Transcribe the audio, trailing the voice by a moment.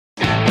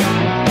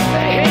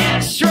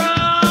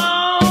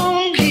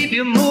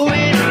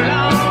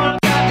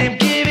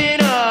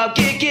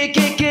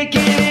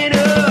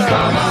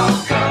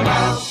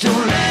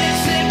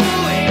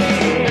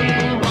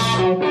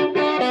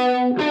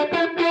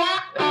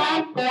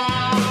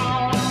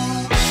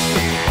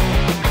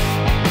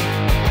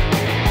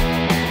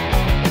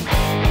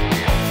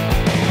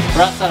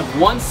We're outside of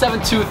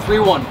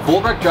 17231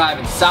 Volbrecht Drive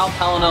in South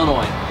Holland,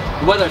 Illinois.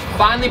 The weather's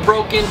finally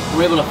broken.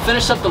 We're able to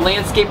finish up the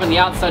landscape on the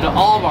outside of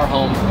all of our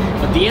homes,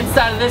 but the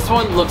inside of this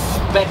one looks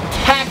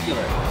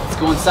spectacular. Let's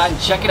go inside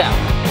and check it out.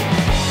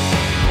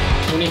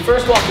 When you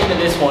first walk into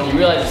this one, you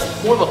realize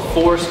it's more of a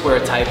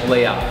 4-square type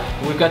layout.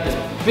 We've got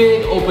this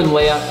big open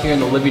layout here in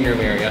the living room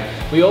area.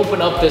 We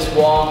open up this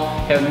wall,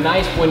 have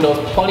nice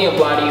windows, plenty of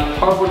lighting,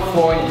 hardwood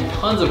flooring, and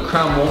tons of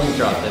crown molding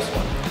throughout this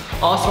one.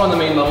 Also on the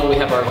main level, we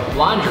have our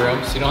laundry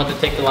room, so you don't have to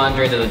take the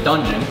laundry into the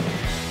dungeon.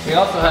 We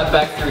also have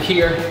back through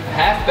here a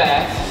half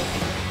bath,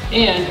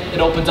 and it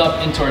opens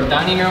up into our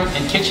dining room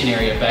and kitchen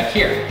area back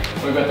here.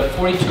 We've got the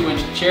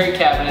 42-inch cherry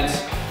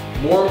cabinets,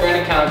 more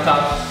granite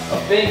countertops,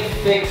 a big,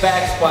 thick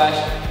backsplash,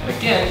 and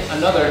again,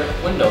 another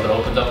window that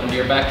opens up into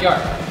your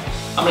backyard.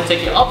 I'm gonna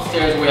take you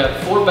upstairs where we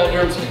have 4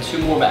 bedrooms and 2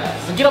 more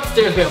baths. So get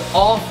upstairs, we have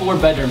all 4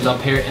 bedrooms up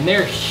here, and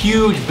they're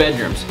huge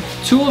bedrooms.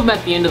 2 of them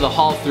at the end of the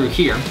hall through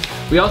here.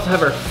 We also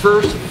have our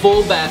first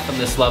full bath on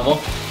this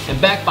level, and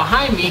back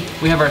behind me,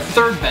 we have our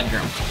 3rd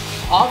bedroom.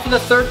 Off of the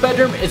 3rd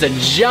bedroom is a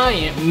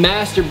giant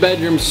master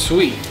bedroom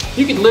suite.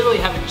 You could literally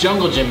have a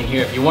jungle gym in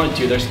here if you wanted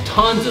to. There's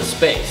tons of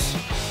space.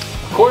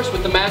 Of course,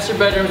 with the master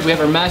bedrooms, we have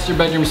our master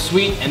bedroom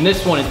suite, and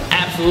this one is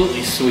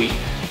absolutely sweet.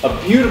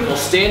 A beautiful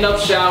stand-up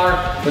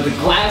shower with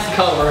a glass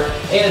cover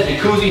and a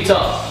jacuzzi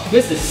tub.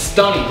 This is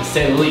stunning to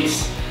say the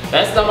least.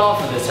 That's not all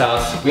for this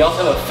house. We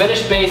also have a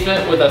finished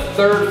basement with a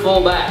 3rd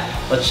full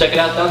bath. Let's check it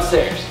out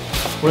downstairs.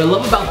 What I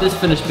love about this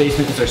finished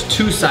basement is there's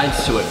 2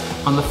 sides to it.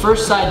 On the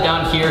first side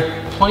down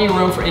here, plenty of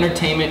room for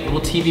entertainment,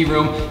 little TV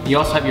room. You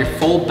also have your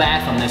full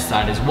bath on this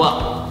side as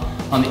well.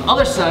 On the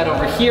other side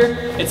over here,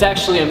 it's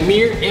actually a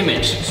mirror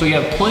image. So you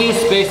have plenty of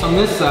space on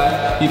this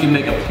side. You can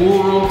make a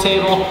pool room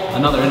table,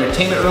 another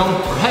entertainment room,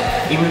 or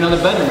heck, even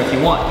another bedroom if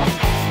you want.